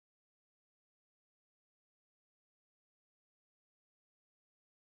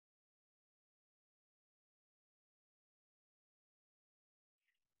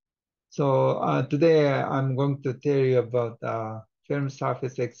Today I'm going to tell you about film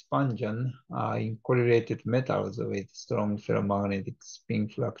surface expansion in correlated metals with strong ferromagnetic spin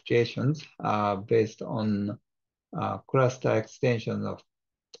fluctuations based on cluster extension of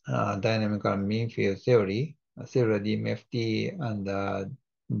dynamical mean field theory, cellular DMFT, and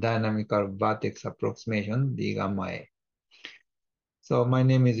dynamical vertex approximation, D gamma A. So my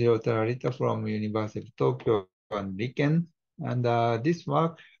name is Ryotaro Arita from University of Tokyo and Riken. And this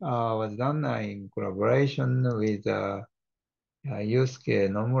work was done in collaboration with Yusuke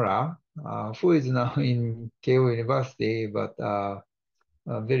Nomura, who is now in Keio University, but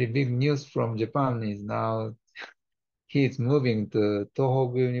very big news from Japan is now he's moving to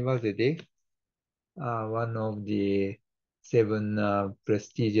Tohoku University, one of the 7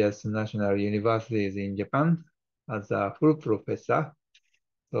 prestigious national universities in Japan, as a full professor.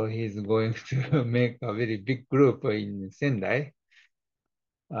 So he's going to make a very big group in Sendai.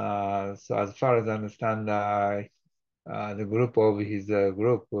 So as far as I understand, the group of his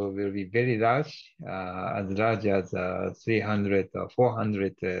group will be very large as 300 or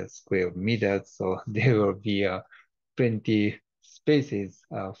 400 square meters. So there will be plenty spaces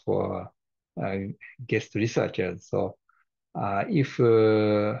for guest researchers. So if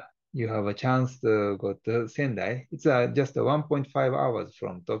you have a chance to go to Sendai, it's just 1.5 hours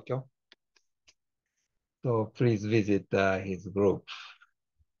from Tokyo. So please visit his group.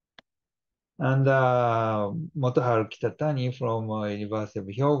 And Motoharu Kitatani from University of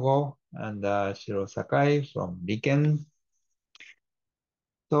Hyogo and Shiro Sakai from Riken.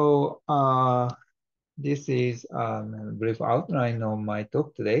 So this is a brief outline of my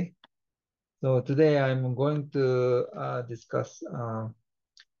talk today. So today I'm going to discuss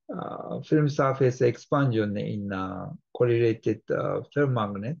film surface expansion in correlated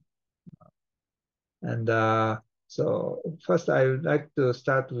ferromagnet. And so first I would like to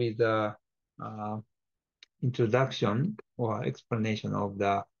start with introduction or explanation of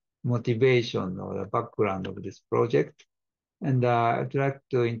the motivation or the background of this project. And I'd like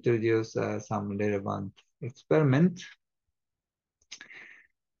to introduce some relevant experiment.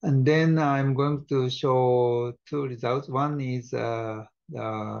 And then I'm going to show 2 results. One is our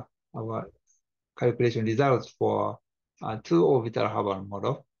calculation results for 2 orbital Hubbard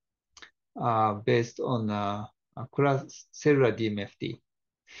model based on cellular DMFT.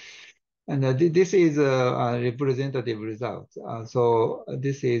 And this is a representative result. So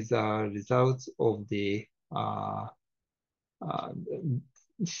this is results of the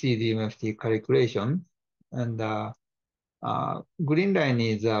CDMFT calculation. And green line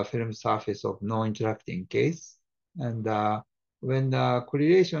is a film surface of non-interacting case. And when the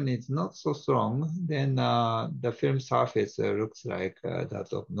correlation is not so strong, then the film surface looks like that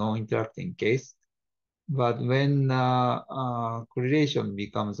of non-interacting case. But when correlation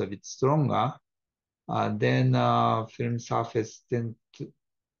becomes a bit stronger, then film surface tend to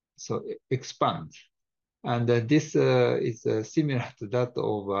expand. And this is similar to that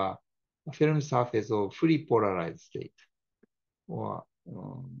of a film surface of free polarized state, or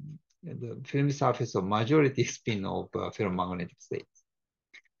the film surface of majority spin of ferromagnetic states.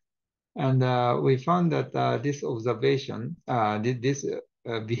 And we found that this observation, these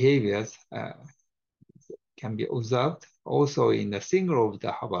behaviors can be observed also in the single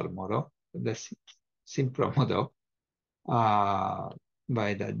orbital Hubbard model, the simpler model,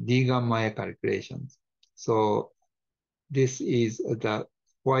 by the D gamma A calculations. So this is the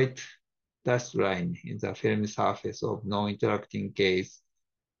white dashed line in the film surface of non-interacting case,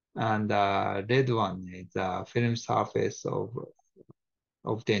 and the red one is the film surface of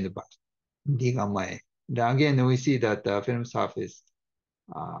obtained by D gamma A. Then again, we see that the film surface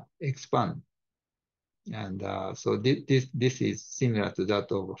expand. And so this is similar to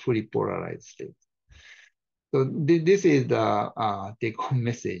that of a fully polarized state. So this is the take-home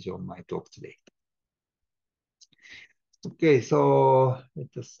message of my talk today. Okay, so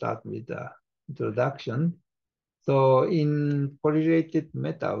let's start with the introduction. So in correlated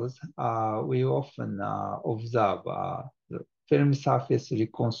metals, we often observe the film surface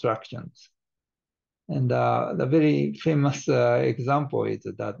reconstructions. And the very famous example is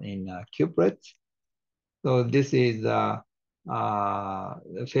that in cuprate. So this is the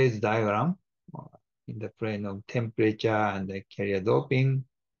phase diagram in the plane of temperature and the carrier doping.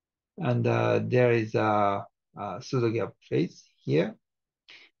 And there is a pseudo-gap phase here.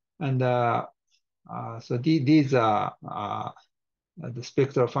 And so these are the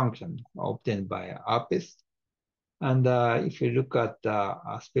spectral function obtained by ARPES. And if you look at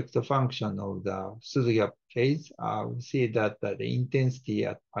the spectral function of the pseudo-gap phase, we see that the intensity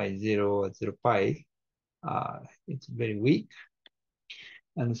at pi 0 or 0 pi, it's very weak.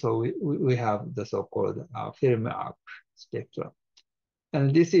 And so we have the so-called film arc spectrum.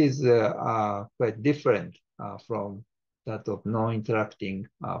 And this is quite different from that of non-interacting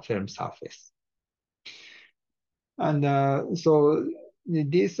film surface. And so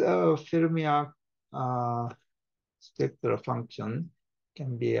this film arc spectral function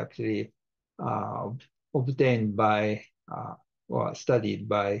can be actually obtained by or studied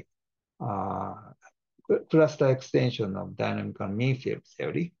by cluster extension of dynamical mean field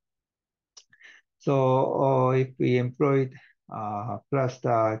theory. So if we employed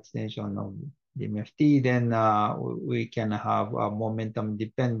cluster extension of DMFT, then we can have a momentum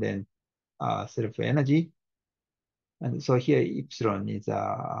dependent self energy. And so here epsilon is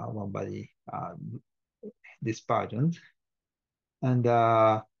one body dispersion. And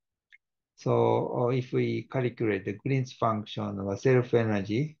so if we calculate the Green's function of self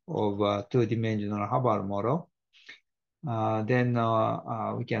energy of a two-dimensional Hubbard model, then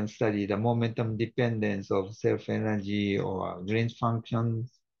we can study the momentum dependence of self-energy or Green's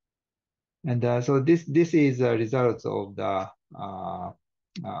functions. And so this is a result of the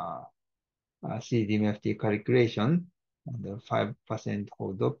CDMFT calculation, and the 5%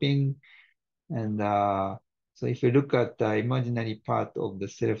 whole doping. And so if you look at the imaginary part of the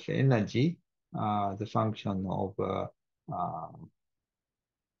self-energy, the function of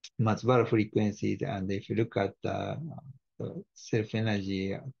Matsubara frequencies, and if you look at the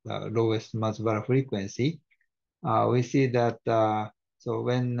self-energy, the lowest Matsubara frequency, we see that so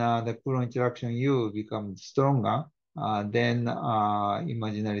when the Coulomb interaction U becomes stronger, then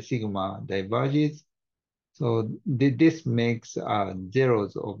imaginary sigma diverges. So this makes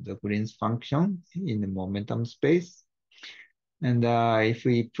zeros of the Green's function in the momentum space. And if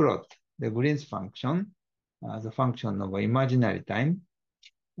we plot the Green's function as a function of imaginary time,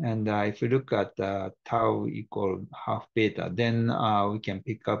 and if we look at tau equal half beta, then we can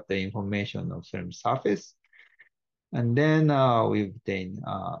pick up the information of film surface. And then we obtain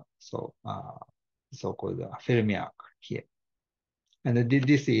so-called Fermi arc here. And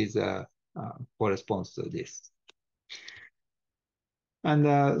this is corresponds to this.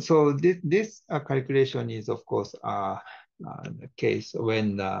 And so this calculation is, of course, the case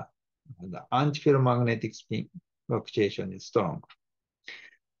when the antiferromagnetic spin fluctuation is strong.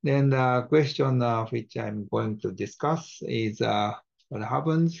 Then the question which I'm going to discuss is what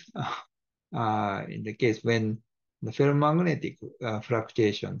happens in the case when the ferromagnetic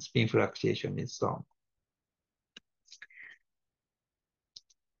fluctuation, spin fluctuation is strong.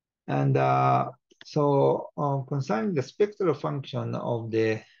 And so concerning the spectral function of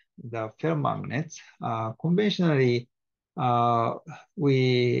the ferromagnets, conventionally,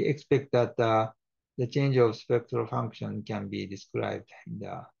 we expect that the change of spectral function can be described in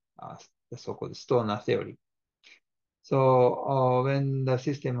the so-called Stoner theory. So when the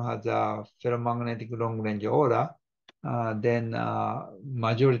system has a ferromagnetic long-range aura, then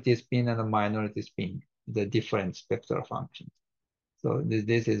majority spin and minority spin, the different spectral functions. So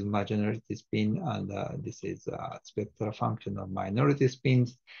this is majority spin, and this is spectral function of minority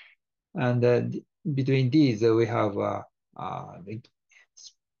spins. And between these, we have the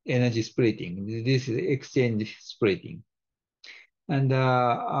energy splitting. This is exchange splitting. And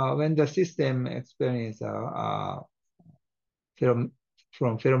when the system experiences from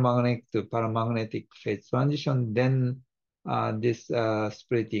ferromagnetic to paramagnetic phase transition, then this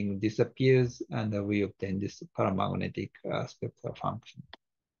splitting disappears, and we obtain this paramagnetic spectral function.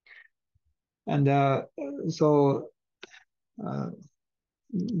 And so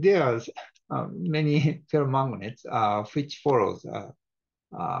there are many ferromagnets which follows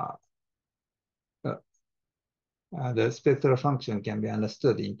the spectral function can be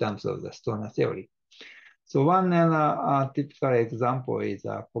understood in terms of the Stoner theory. So one typical example is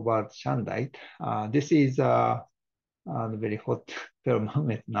cobalt shandite. This is a very hot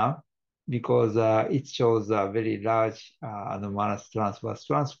ferromagnet now because it shows a very large anomalous transverse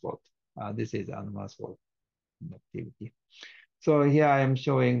transport. This is anomalous activity. So here I am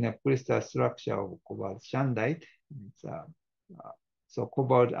showing the crystal structure of cobalt shandite. So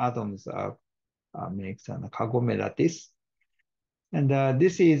cobalt atoms makes a Kagome lattice. And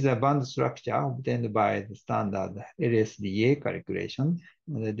this is a band structure obtained by the standard LSDA calculation.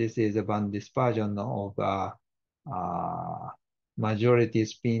 And this is a band dispersion of majority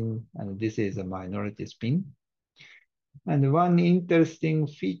spin, and this is a minority spin. And one interesting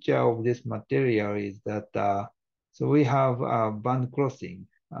feature of this material is that so we have band crossing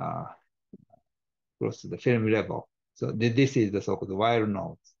across the film level. So this is the so-called wild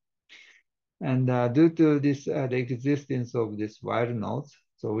nodes. And due to this, the existence of this wild nodes,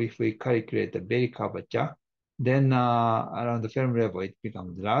 so if we calculate the Berry curvature, Then around the film level, it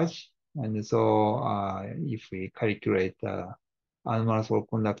becomes large. And so if we calculate anomalous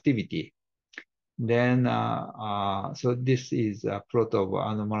conductivity, then so this is a plot of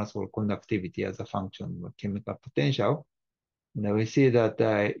anomalous conductivity as a function of chemical potential. And we see that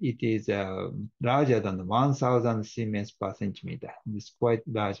it is larger than 1,000 Siemens per centimeter. It's quite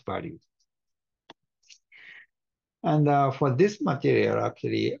large value. And for this material,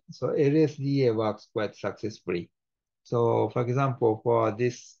 actually, so LSDA works quite successfully. So, for example, for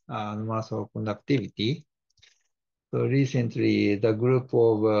this anomalous conductivity, so recently the group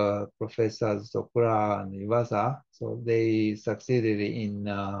of professors Sokura and Iwasa, so they succeeded in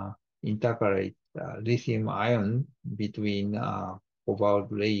intercalate lithium ion between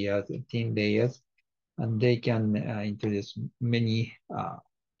cobalt layers, thin layers, and they can introduce many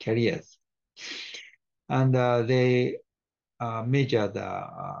carriers. And they measure the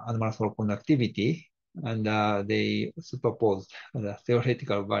anomalous conductivity, and they superposed the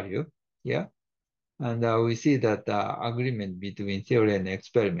theoretical value here. And we see that the agreement between theory and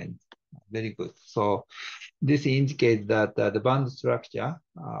experiment very good. So this indicates that the band structure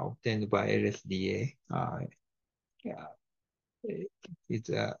obtained by LSDA yeah,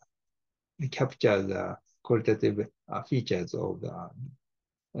 it captures the qualitative features of the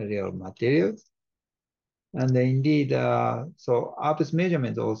real materials. And indeed, so ARPS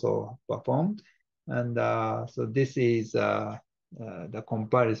measurement also performed. And so this is the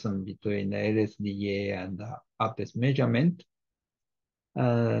comparison between the LSDA and the ARPS measurement.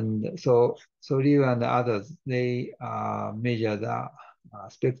 And so Liu and others, they measure the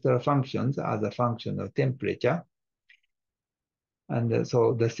spectral functions as a function of temperature. And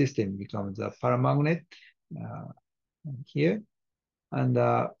so the system becomes a paramagnet here. And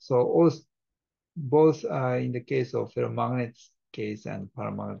so also, both in the case of ferromagnet case and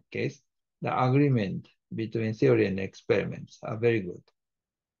paramagnet case, the agreement between theory and experiments are very good.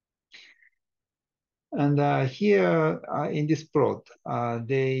 And here in this plot,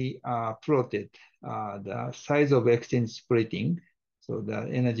 they plotted the size of exchange splitting, so the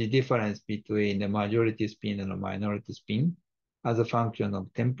energy difference between the majority spin and the minority spin as a function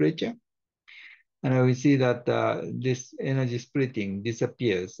of temperature. And we see that this energy splitting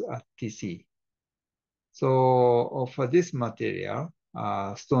disappears at Tc. So for this material,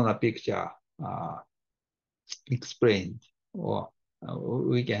 Stoner picture explained, or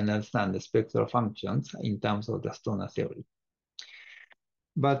we can understand the spectral functions in terms of the Stoner theory.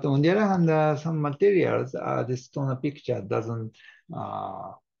 But on the other hand, some materials, the Stoner picture doesn't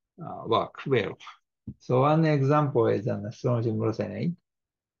work well. So one example is an strontium lucenate.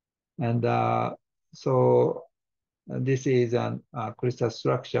 And so this is a crystal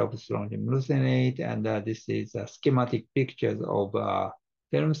structure of strontium lucenate, and this is a schematic pictures of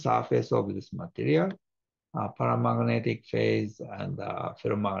film surface of this material, paramagnetic phase and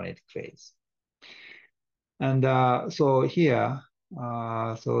ferromagnetic phase. And so here,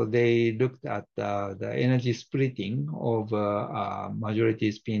 so they looked at the energy splitting of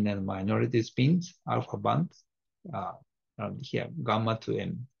majority spin and minority spins, alpha bands, around here, gamma to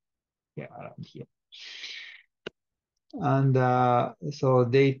M, yeah, around here. And so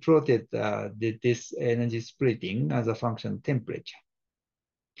they plotted this energy splitting as a function of temperature.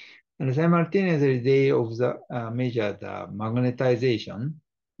 And simultaneously, they measured the magnetization,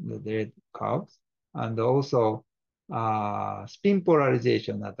 the red curves, and also spin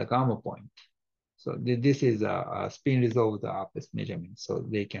polarization at the gamma point. So this is a spin resolved ARPS measurement, so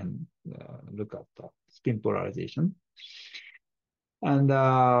they can look at the spin polarization. And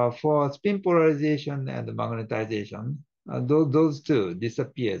for spin polarization and magnetization, those two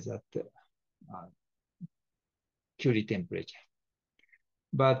disappears at Curie temperature.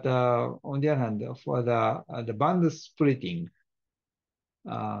 But on the other hand, for the band splitting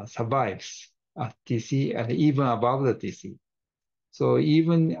survives at Tc and even above the Tc. So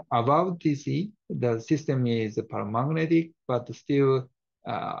even above Tc, the system is paramagnetic, but still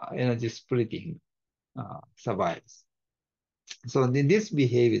energy splitting survives. So this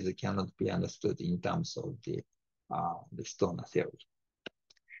behavior cannot be understood in terms of the Stoner theory.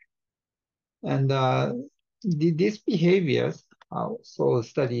 And these behaviors are also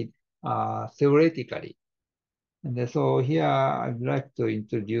studied theoretically. And so here I'd like to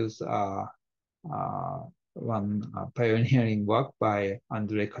introduce one pioneering work by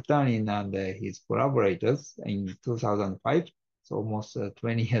Andrei Katanin and his collaborators in 2005, so almost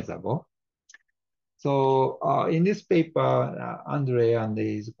 20 years ago. So in this paper, Andrei and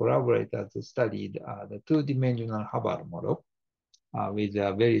his collaborators studied the two-dimensional Hubbard model with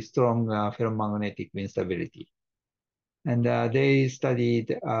a very strong ferromagnetic instability. And they studied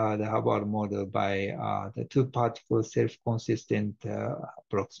the Hubbard model by the two-particle self-consistent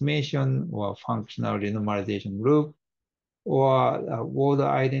approximation or functional renormalization group or word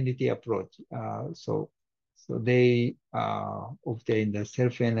identity approach. So they obtained the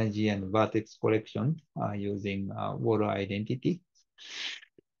self-energy and vertex collection using word identity.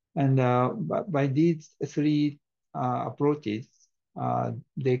 And by these three approaches,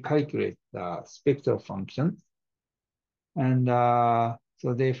 they calculate the spectral function. And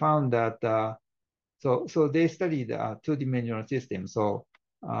so they found that, so they studied a two-dimensional system. So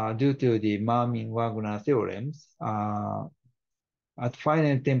due to the Marmin-Wagner theorems, at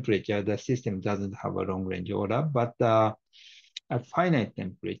finite temperature, the system doesn't have a long-range order, but at finite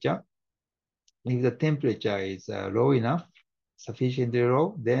temperature, if the temperature is low enough, sufficiently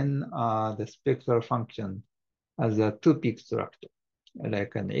low, then the spectral function has a two-peak structure,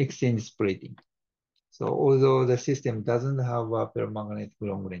 like an exchange splitting. So although the system doesn't have a ferromagnetic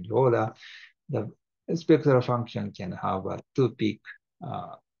long-range order, the spectral function can have a two-peak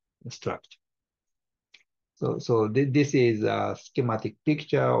structure. So this is a schematic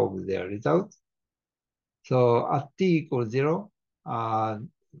picture of their results. So at t equals 0,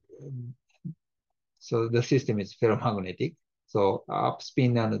 so the system is ferromagnetic. So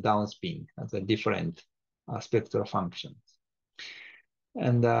upspin and downspin has a different spectral functions.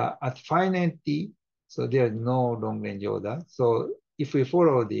 And at finite t, so there is no long-range order. So if we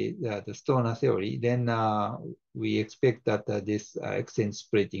follow the Stoner theory, then we expect that this exchange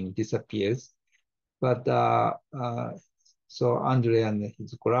splitting disappears. But so Andre and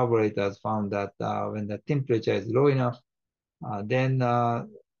his collaborators found that when the temperature is low enough, then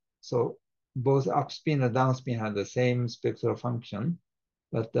so both upspin and downspin have the same spectral function,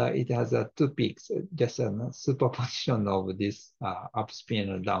 but it has two peaks, just a superposition of this upspin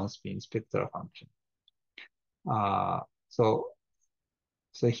and downspin spectral function.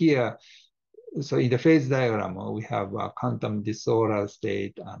 So here, so in the phase diagram, we have a quantum disorder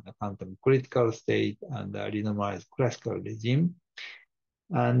state and a quantum critical state and a renormalized classical regime.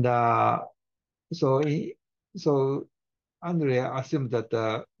 And so Andrea assumed that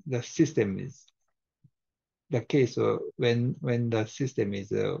the system is the case when the system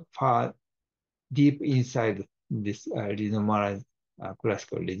is far deep inside this renormalized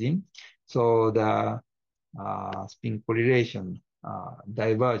classical regime. So the spin correlation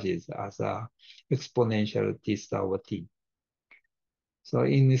diverges as a exponential t star over t. So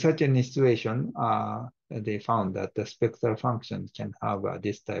in such a situation, they found that the spectral function can have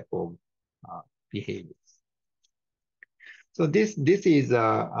this type of behaviors. So this is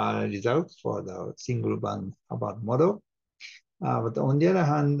a result for the single band Hubbard model. But on the other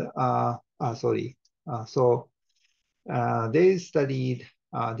hand, they studied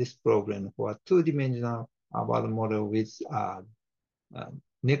this problem for a two-dimensional Hubbard model with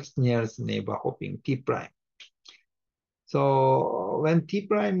next nearest neighbor hopping T prime. So when T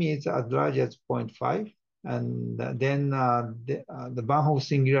prime is as large as 0.5, and then the Van Hoff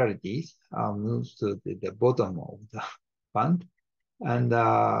singularities moves to the bottom of the band. And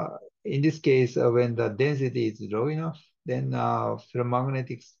in this case, when the density is low enough, then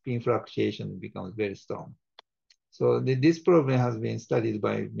ferromagnetic spin fluctuation becomes very strong. So this problem has been studied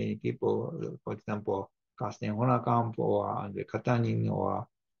by many people, for example, Carsten Honakamp or Andre Katanin,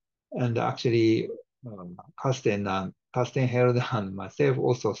 and actually Carsten Held and myself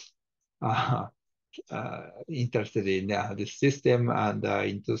also interested in this system. And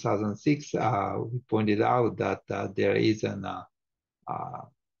in 2006, we pointed out that there is an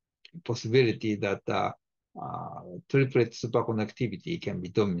possibility that triplet superconductivity can be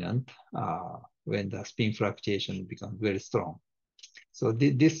dominant when the spin fluctuation becomes very strong. So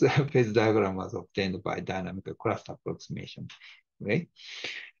this phase diagram was obtained by dynamical cluster approximation, right?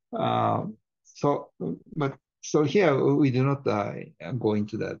 So here we do not go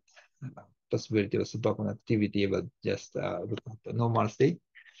into the possibility of superconductivity, but just look at the normal state.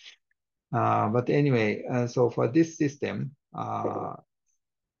 But anyway, so for this system,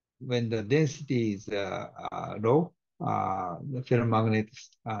 when the density is low, the ferromagnetic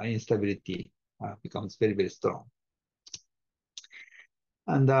instability becomes very, very strong.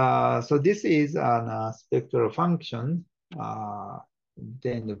 And so this is a spectral function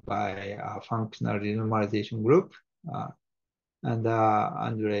obtained by a functional renormalization group. And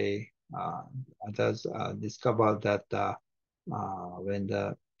Andre others discovered that when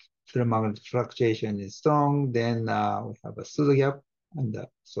the ferromagnetic fluctuation is strong, then we have a pseudo gap, and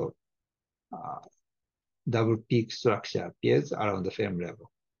so double peak structure appears around the Fermi level.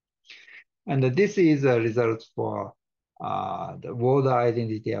 And this is a result for the word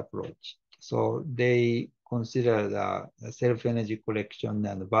identity approach. So they consider the self-energy collection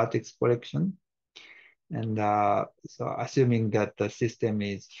and vortex collection. And so assuming that the system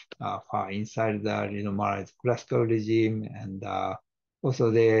is far inside the renormalized classical regime, and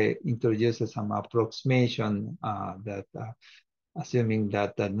also they introduce some approximation that assuming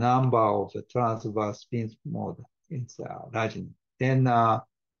that the number of the transverse spin mode is large enough.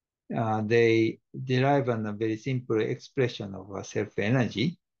 Then they derive a very simple expression of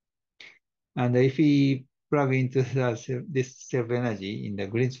self-energy. And if we plug into this self-energy in the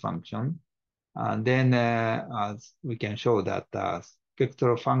Green's function, then we can show that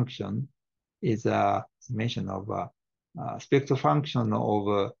spectral function is a summation of spectral function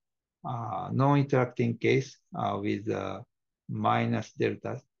of non-interacting case with minus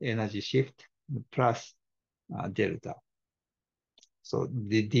delta energy shift plus delta. So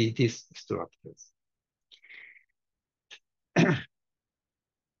these structures.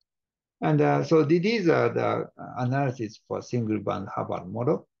 And so these are the analysis for single band Hubbard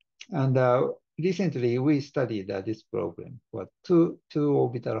model. And recently we studied this problem for two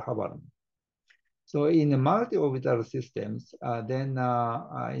orbital Hubbard. So in the multi-orbital systems, then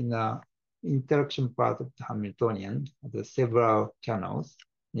in the interaction part of the Hamiltonian, the several channels,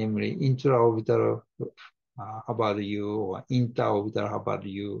 namely intra-orbital Hubbard U or inter-orbital Hubbard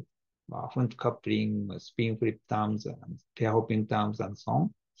U, Hunt coupling, spin flip terms, and pair hopping terms, and so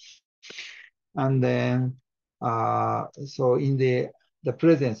on. And then, so in the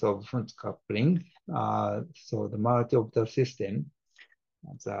presence of Hunt coupling, so the multi-orbital system,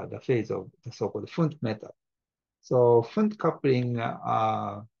 the phase of the so-called Hunt method. So Hunt coupling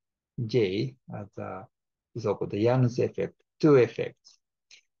J as the so-called Young's effect, two effects.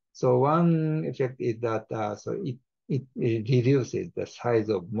 So one effect is that so it reduces the size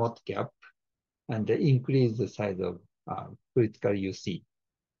of Mott gap and increase the size of critical UC.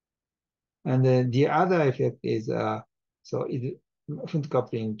 And then the other effect is so Hunt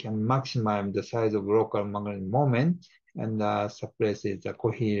coupling can maximize the size of local magnetic moment and suppresses the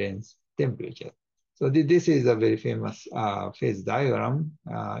coherence temperature. So this is a very famous phase diagram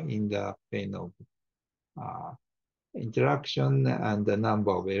in the plane of interaction and the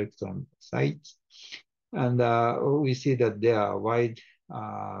number of electron sites. And we see that there are wide,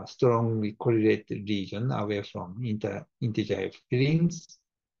 strongly correlated region away from integer fields.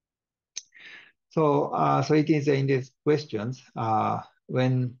 So, so it is in these questions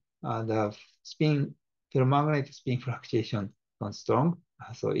when the ferromagnetic spin fluctuation is strong.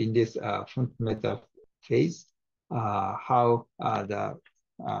 So in this Hunt method phase, how the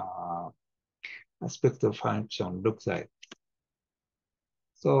spectral function looks like.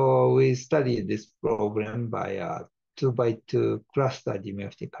 So we studied this problem by 2x2 cluster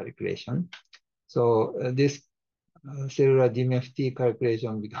DMFT calculation. So this cellular DMFT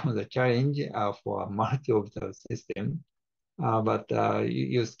calculation becomes a challenge for a multi-orbital system, but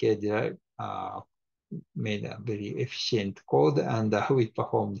USK made a very efficient code, and we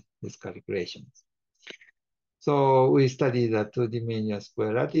performed these calculations. So we studied the two-dimensional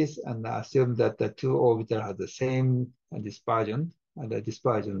square lattice and assumed that the two orbitals have the same dispersion. And the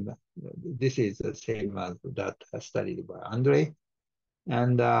dispersion, this is the same as that studied by Andre.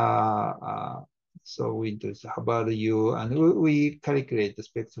 And so we do Hubbard U, and we calculate the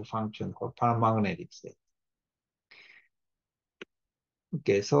spectral function for paramagnetic state.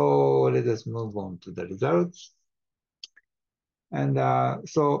 Okay, so let us move on to the results. And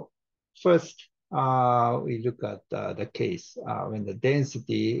so first, we look at the case when the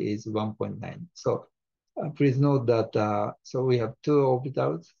density is 1.9. So please note that so we have two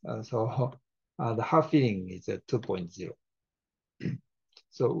orbitals. So the half filling is at 2.0.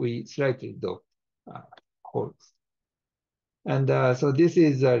 So we slightly dock holes. And so this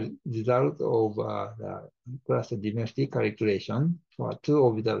is a result of the cluster DMFT calculation for two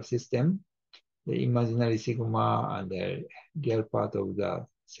orbital system, the imaginary sigma and the real part of the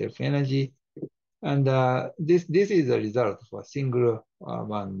self-energy. And this is a result for a single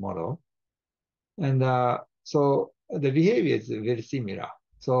one model. And so the behavior is very similar.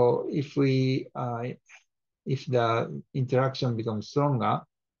 So if we if the interaction becomes stronger,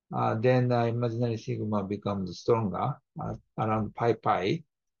 then the imaginary sigma becomes stronger around pi pi.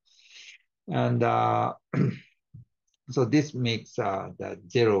 And so this makes the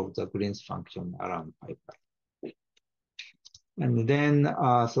zero of the Green's function around pi pi. And then,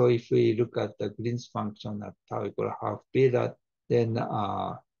 so if we look at the Green's function at tau equal half beta, then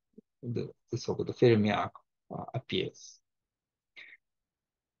the so-called Fermi arc appears.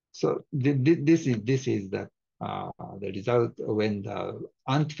 So this is the result when the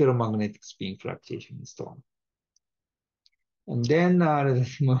antiferromagnetic spin fluctuation is strong. And then let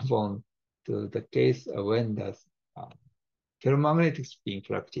us move on to the case when the ferromagnetic spin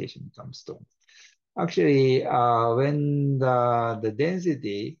fluctuation becomes strong. Actually, when the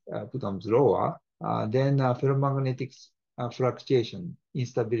density becomes lower, then ferromagnetic fluctuation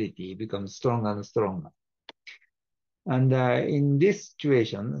instability becomes stronger and stronger. And in this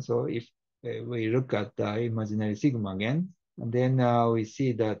situation, so if we look at imaginary sigma again, then we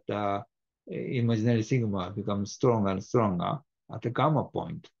see that imaginary sigma becomes stronger and stronger at the gamma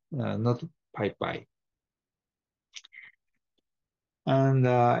point, not pi pi. And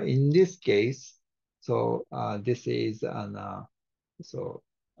in this case, so this is an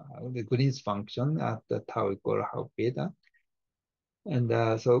the Green's function at the tau equal half beta. And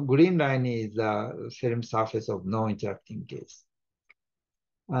so green line is the film surface of non-interacting case.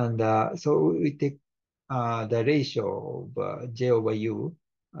 And so we take the ratio of J over U.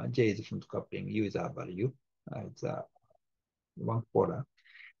 J is front coupling, U is R value. It's one quarter.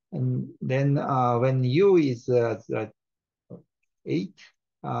 And then when U is 8,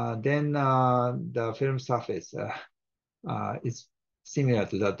 then the film surface is similar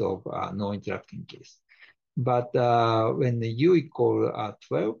to that of non-interacting case. But when the U equal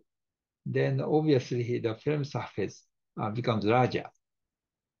 12, then obviously the film surface becomes larger.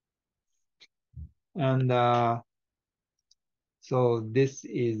 And so this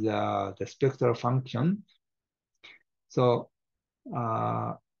is the spectral function. So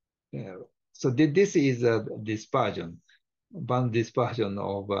this is a dispersion, band dispersion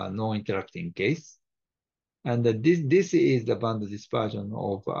of non-interacting case. And this is the band dispersion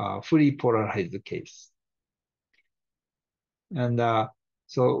of fully polarized case. And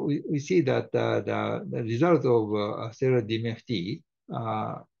so we see that the result of cellular DMFT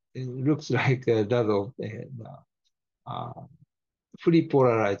it looks like that of fully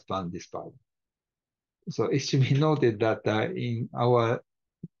polarized band dispersion. So it should be noted that in our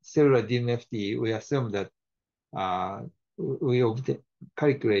cellular DMFT, we assume that we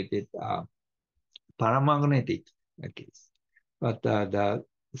calculated paramagnetic case, but the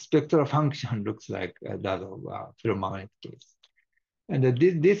spectral function looks like that of ferromagnetic case. And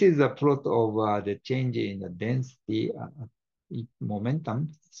this is a plot of the change in the density momentum.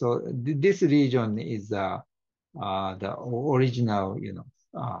 So this region is the original,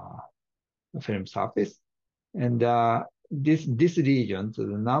 film surface, and this region, so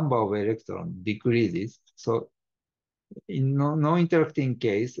the number of electrons decreases. So in non-interacting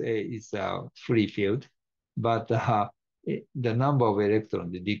case, it's a free field, but the number of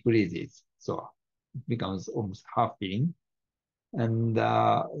electrons decreases, so it becomes almost half filling. And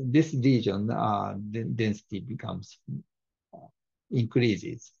this region, the density becomes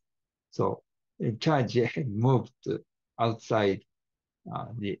increases. So charge moved outside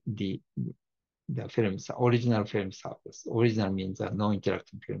the film, original film surface. Original means a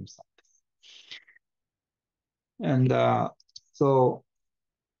non-interacting film surface. And so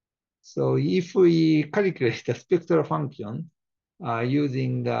if we calculate the spectral function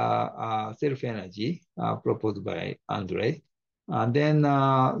using the self-energy proposed by Andre, then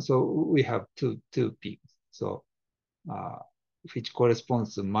so we have two peaks. So which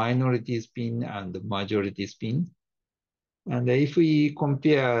corresponds to minority spin and majority spin. And if we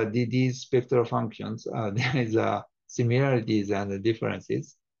compare these spectral functions, there is similarities and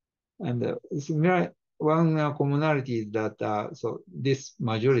differences. And one commonality is that so this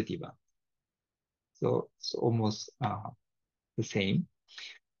majority band, so it's almost the same.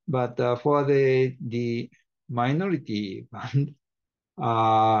 But for the minority band,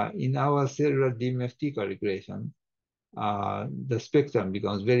 in our cellular DMFT calculation, the spectrum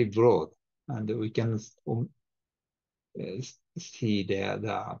becomes very broad, and we can see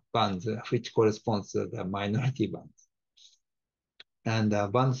the bands which corresponds to the minority bands. And the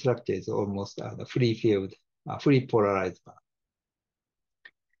band structure is almost the free field, free polarized band.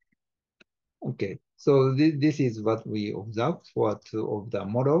 Okay, so this is what we observed for two of the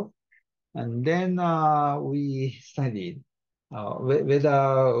model. And then we studied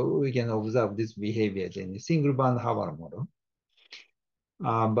whether we can observe this behavior in a single band Havana model.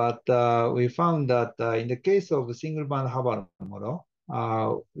 But we found that in the case of a single band Havana model,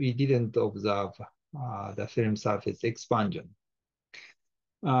 we didn't observe the film surface expansion.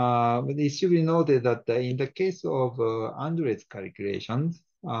 But it should be noted that in the case of Andre's calculations,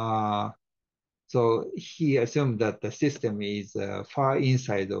 so he assumed that the system is far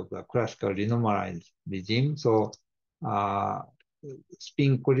inside of the classical renormalized regime. So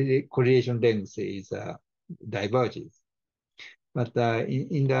spin correlation length is diverges. But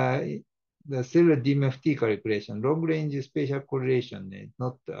in the cellular DMFT calculation, long-range spatial correlation is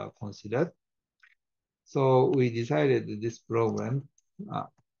not considered. So we decided this problem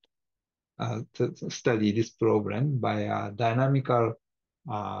to study this problem by a dynamical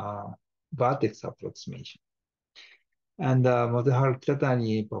vertex approximation. And Motoharu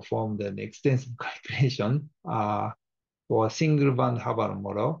Kitatani performed an extensive calculation for a single band Hubbard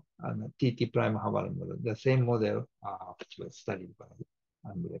model and TT prime Hubbard model, the same model which was studied by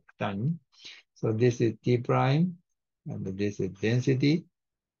Andre Kitani. So this is T prime, and this is density.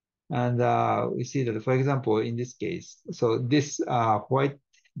 And we see that, for example, in this case, so this white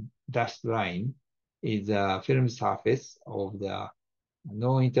dashed line is a film surface of the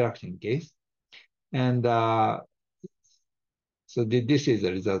no interaction case. And so this is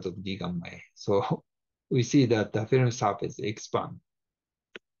the result of D gamma A. So we see that the film surface expands.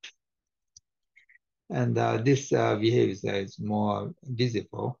 And this behaves as more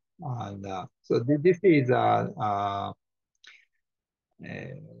visible. And so this is the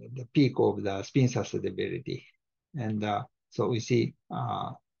peak of the spin susceptibility. And so we see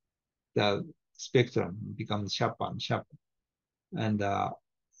the spectrum becomes sharper and sharper. And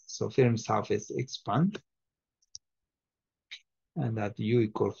so film surface expand. And at U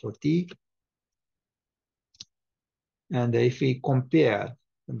equal 40. And if we compare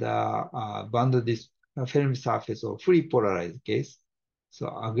the bounded film surface of free polarized case, so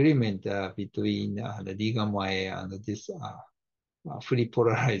agreement between the D gamma A and this free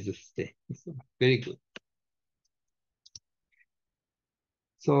polarized state is very good.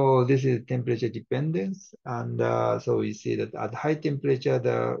 So this is temperature dependence. And so we see that at high temperature,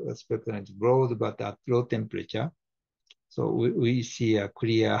 the spectrum is broad, but at low temperature, so we see a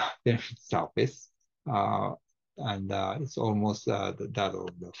clear film surface. And it's almost that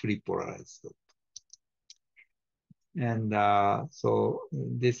of the free polarized. And so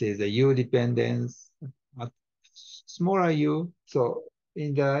this is a U dependence at smaller U. So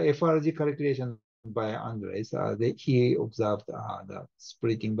in the FRG calculation by Andres, he observed the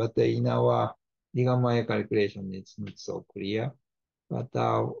splitting, but in our D gamma A calculation, it's not so clear. But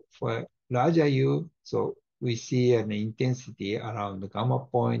for larger U, so we see an intensity around the gamma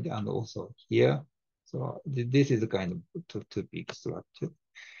point and also here. So this is a kind of two peak structure.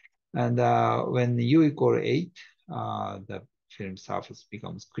 And when U equal 8, the film surface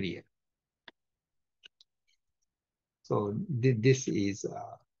becomes clear. So this is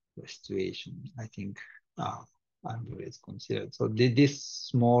the situation, I think, Andres considered. So this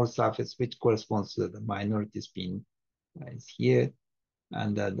small surface, which corresponds to the minority spin, is here,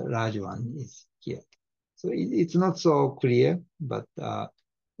 and the large one is here. So it's not so clear, but the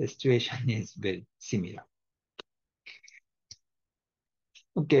situation is very similar.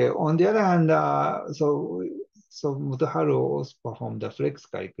 Okay, on the other hand, so Motoharu also performed the flex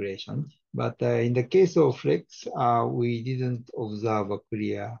calculation, but in the case of flex, we didn't observe a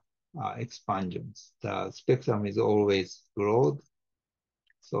clear expansions. The spectrum is always broad.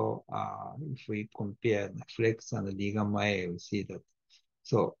 So if we compare the flex and the D gamma A, we see that.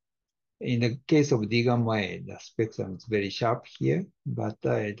 So in the case of D gamma A, the spectrum is very sharp here, but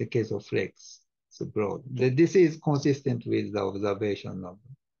in the case of flex, it's broad. This is consistent with the observation of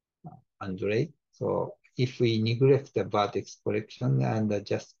Andre. So if we neglect the vertex correction and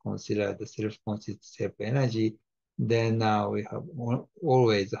just consider the self-consistent self-energy, then we have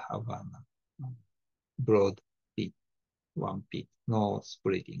always have a broad peak, one peak, no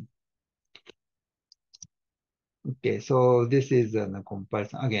splitting. Okay, so this is a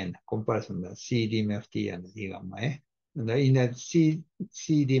comparison, again, comparison of C DMFT and D gamma A. And in the C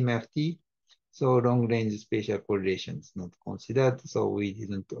DMFT, so long range spatial correlation is not considered, so we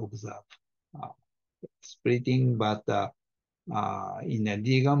didn't observe splitting, but in the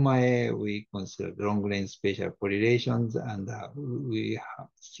D gamma A, we consider long range spatial correlations, and we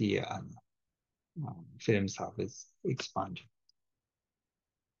see a film surface expansion.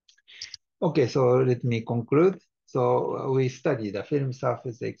 Okay, so let me conclude. So we studied the film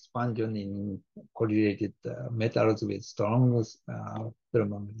surface expansion in correlated metals with strong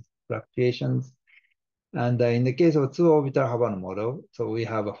thermomagnetic fluctuations. And in the case of two orbital Hubbard model, so we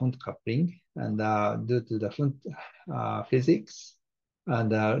have a Hund coupling, and due to the Hund physics,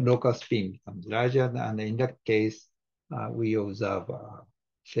 and local spin becomes larger. And in that case, we observe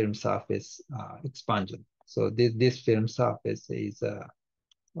film surface expansion. So this film surface is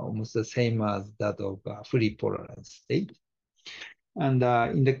almost the same as that of free polarized state. And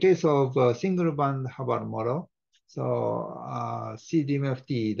in the case of single band Hubbard model, so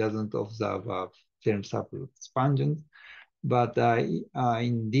CDMFT doesn't observe film surface expansion, but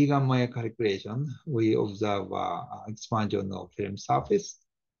in D gamma A calculation, we observe expansion of film surface.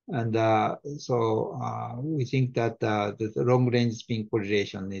 And so we think that the long range spin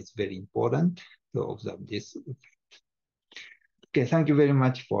correlation is very important to observe this. Okay, thank you very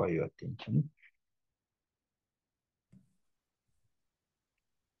much for your attention.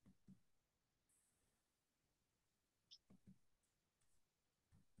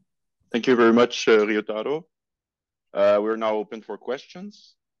 Thank you very much, Ryotaro. We're now open for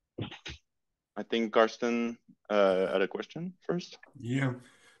questions. I think Karsten had a question first. Yeah,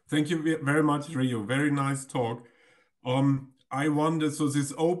 thank you very much, Rio. Very nice talk. I wonder, so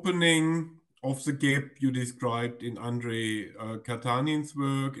this opening of the gap you described in Andrei Katanin's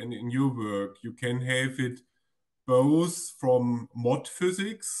work and in your work, you can have it both from Mott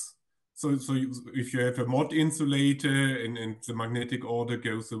physics. So if you have a Mott insulator and the magnetic order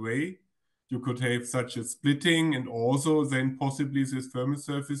goes away, you could have such a splitting and also then possibly this thermal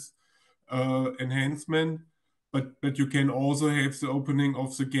surface enhancement. But you can also have the opening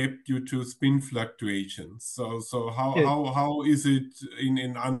of the gap due to spin fluctuations. So how is it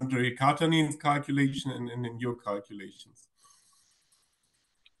in Andrei Katanin's calculation and in your calculations?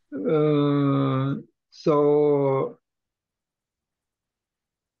 So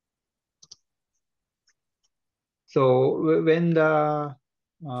when the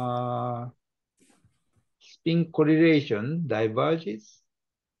spin correlation diverges,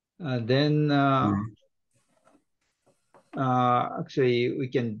 then actually we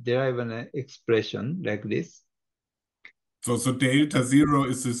can derive an expression like this. So delta zero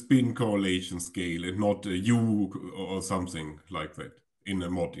is the spin correlation scale and not a U or something like that in a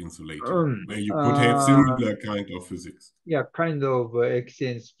Mott insulator, where you could have similar kind of physics. Yeah, kind of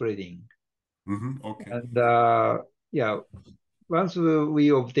exchange spreading. Okay. And yeah, once we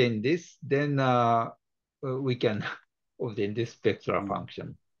obtain this, then we can obtain this spectral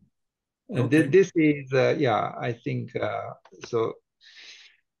function. And this is, yeah, I think, so,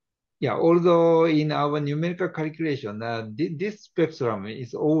 yeah, although in our numerical calculation, this spectrum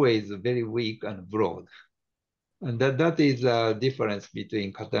is always very weak and broad. And that is a difference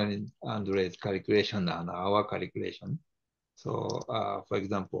between Catalan and Ray's calculation and our calculation. So, for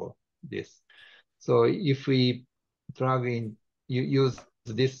example, this. So if we plug in, you use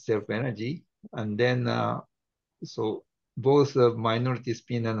this self-energy, and then so both minority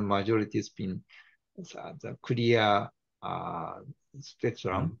spin and majority spin, the clear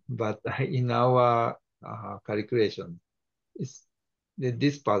spectrum, but in our calculation,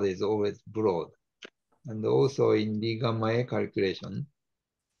 this part is always broad. And also in the gamma A calculation,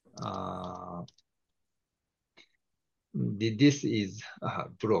 this is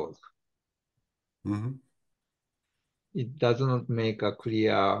broad. It does not make a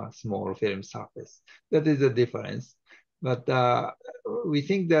clear small film surface. That is the difference. But we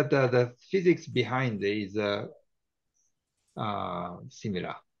think that the physics behind it is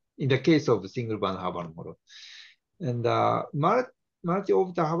similar in the case of single band Haber model. And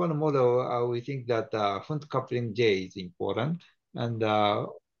multi-orbital Haber model, we think that front coupling J is important. And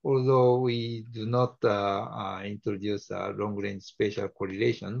although we do not introduce long-range spatial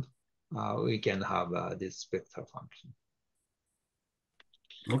correlation, we can have this spectral function.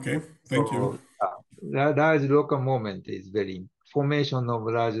 Okay, thank you. Large local moment is formation of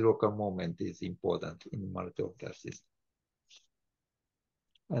large local moment is important in multi-orbital system.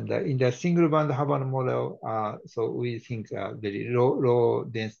 And in the single band Haber model, so we think very low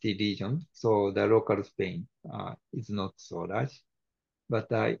density region, so the local spin is not so large. But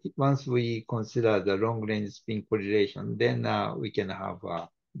once we consider the long range spin correlation, then we can have a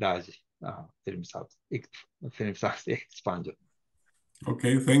large film surface expansion.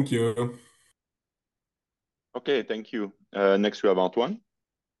 Okay, thank you. Okay, thank you. Next we have Antoine.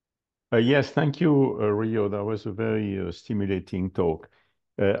 Yes, thank you, Rio. That was a very stimulating talk.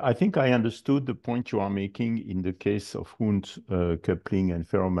 I think I understood the point you are making in the case of Hund coupling and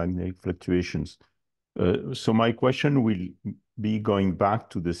ferromagnetic fluctuations. So my question will be going back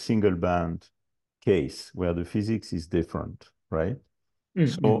to the single band case where the physics is different, right?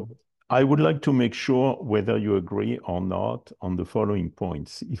 So I would like to make sure whether you agree or not on the following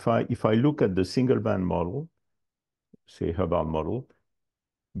points. If I look at the single band model, say Hubbard model,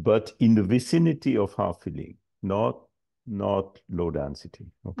 but in the vicinity of half filling, not low density.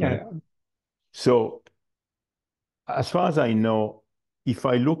 Okay. Yeah. So as far as I know, if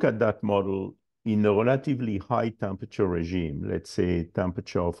I look at that model in a relatively high temperature regime, let's say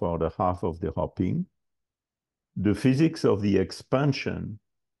temperature of order half of the hopping, the physics of the expansion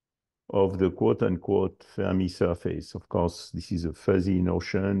of the quote-unquote Fermi surface, of course, this is a fuzzy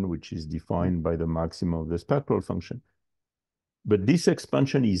notion which is defined by the maximum of the spectral function. But this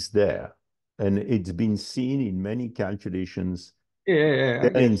expansion is there, and it's been seen in many calculations.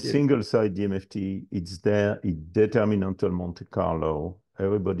 In single-side DMFT, it's there, it's determinantal Monte Carlo.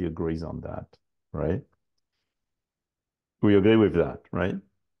 Everybody agrees on that, right? We agree with that, right?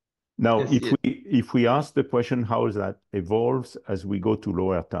 Now, Yes, yes. if we ask the question how that evolves as we go to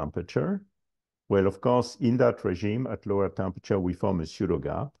lower temperature, well, of course, in that regime at lower temperature, we form a pseudo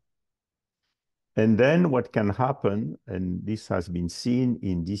gap. And then what can happen, and this has been seen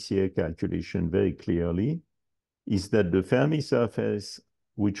in DCA calculation very clearly, is that the Fermi surface,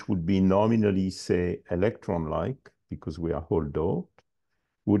 which would be nominally, say, electron-like, because we are hole doped,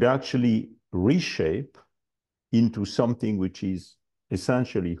 would actually reshape into something which is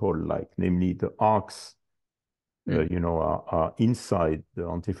essentially hole-like, namely the arcs, are inside the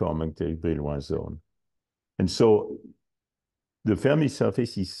antiferromagnetic Brillouin zone. And so the Fermi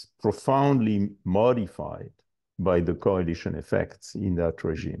surface is profoundly modified by the correlation effects in that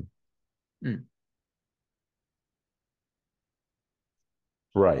regime.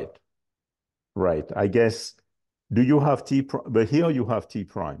 Right. I guess, do you have T prime? But here you have T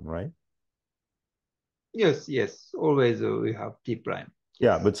prime, right? Yes. Always we have T prime.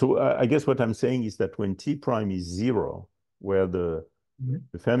 Yeah, but so I guess what I'm saying is that when T prime is 0, where the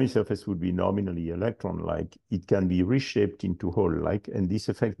Fermi surface would be nominally electron-like, it can be reshaped into hole-like, and this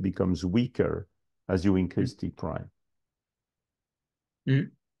effect becomes weaker as you increase T prime.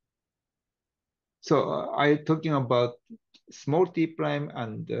 So are you talking about small T prime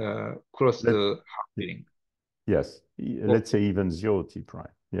and cross the half filling? Yes, let's say even 0 T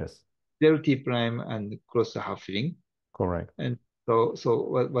prime. Yes. 0 T prime and cross the half filling. Correct. And so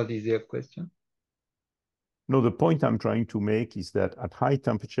what is your question? No, the point I'm trying to make is that at high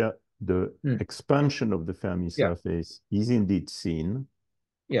temperature, the expansion of the Fermi surface is indeed seen.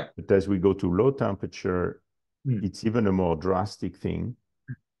 Yeah. But as we go to low temperature, it's even a more drastic thing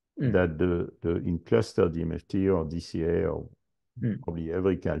that the in cluster DMFT or DCA or probably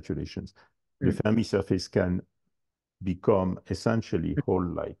every calculations, the Fermi surface can become essentially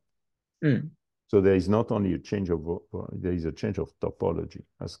hole-like. So there is not only a change of, there is a change of topology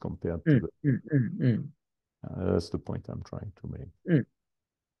as compared to the, that's the point I'm trying to make.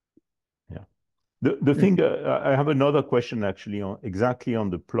 Yeah. The thing, I have another question actually on exactly on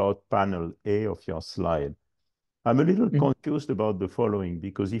the plot panel A of your slide. I'm a little confused about the following,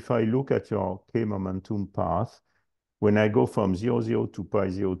 because if I look at your K momentum path, when I go from 0, 0 to pi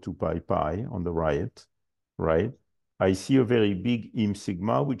 0 to pi pi on the right, I see a very big im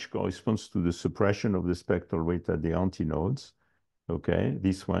sigma, which corresponds to the suppression of the spectral weight at the antinodes. Okay,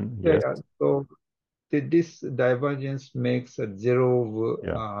 this one, yes. Yeah. So this divergence makes a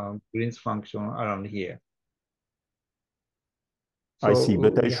 0 Green's function around here. So I see,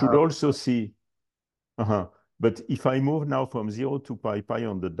 but I should also see, but if I move now from 0 to pi pi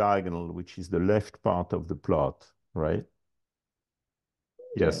on the diagonal, which is the left part of the plot, right?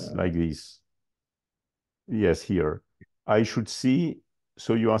 Yes, like this. Yes, here. I should see,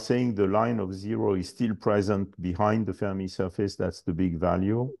 so you are saying the line of 0 is still present behind the Fermi surface, that's the big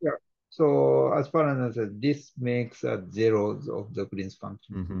value? Yeah. So as far as I said, this makes zeros of the Green's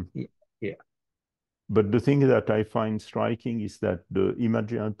function. Yeah. But the thing that I find striking is that the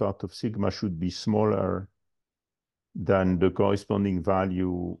imaginary part of sigma should be smaller than the corresponding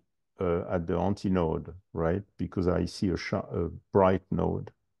value at the antinode, right? Because I see a bright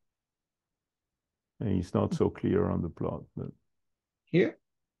node. And it's not so clear on the plot. But... Here?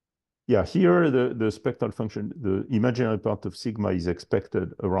 Yeah, here the spectral function, the imaginary part of sigma is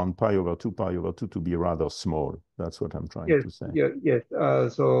expected around pi over 2 to be rather small. That's what I'm trying to say. Yes.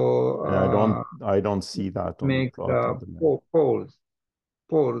 So I don't see that on the plot.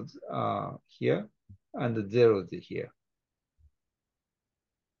 Poles here and the zeros here.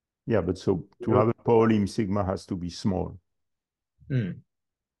 Yeah, but so to have a pole in sigma has to be small.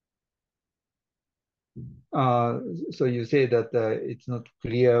 So you say that it's not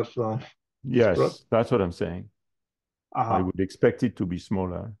clear from this plot? Yes, that's what I'm saying. I would expect it to be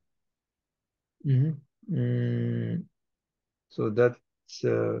smaller. So that's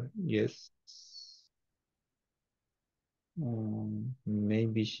yes.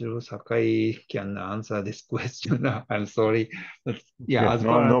 Maybe Shiro Sakai can answer this question. I'm sorry. But yeah,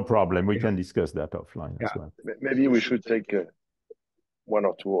 no problem. We can discuss that offline as well. Maybe we should take one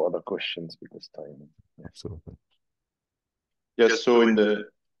or two other questions because time. Absolutely. Yes, so in the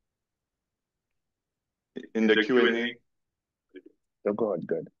Q&A. No, go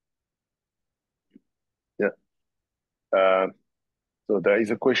ahead. Yeah. So there is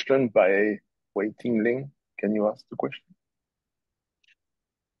a question by Waiting Ling. Can you ask the question?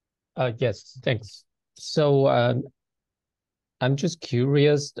 Yes, thanks. So I'm just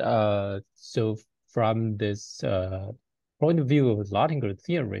curious. So from this point of view of Lottinger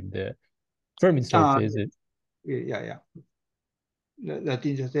theorem, the Fermi surface is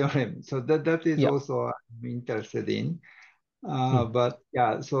Lottinger theorem. So that is also I'm interested in. But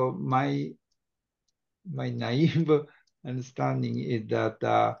yeah, so my naive understanding is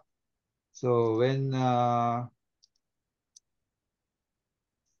that so when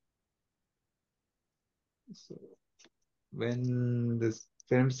the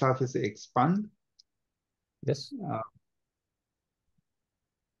film surface expand, Yes.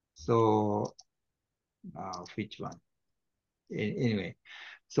 So which one? Anyway,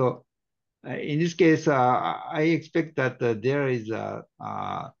 so in this case, I expect that there is a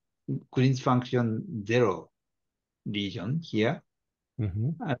Green's function 0 region here, Mm-hmm.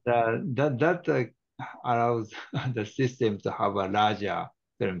 and that allows the system to have a larger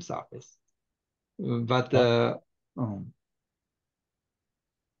film surface. But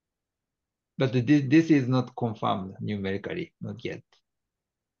this is not confirmed numerically, not yet.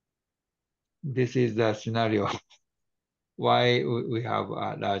 This is the scenario why we have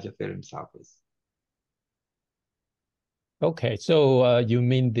a larger film surface. Okay, so you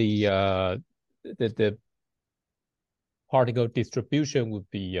mean the particle distribution would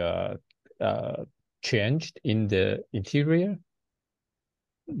be changed in the interior?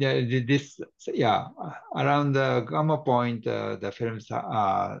 Yeah, around the gamma point, the films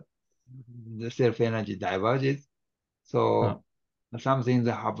the self-energy diverges. So something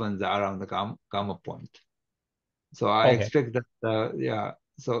that happens around the gamma point. So I expect that, yeah,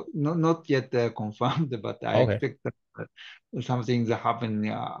 so not yet confirmed, but I expect that something that happen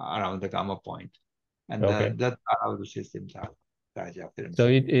around the gamma point. And that allows the system to have larger films. So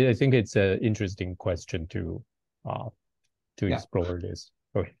I think it's an interesting question to explore this.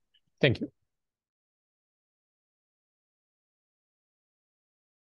 Okay, thank you.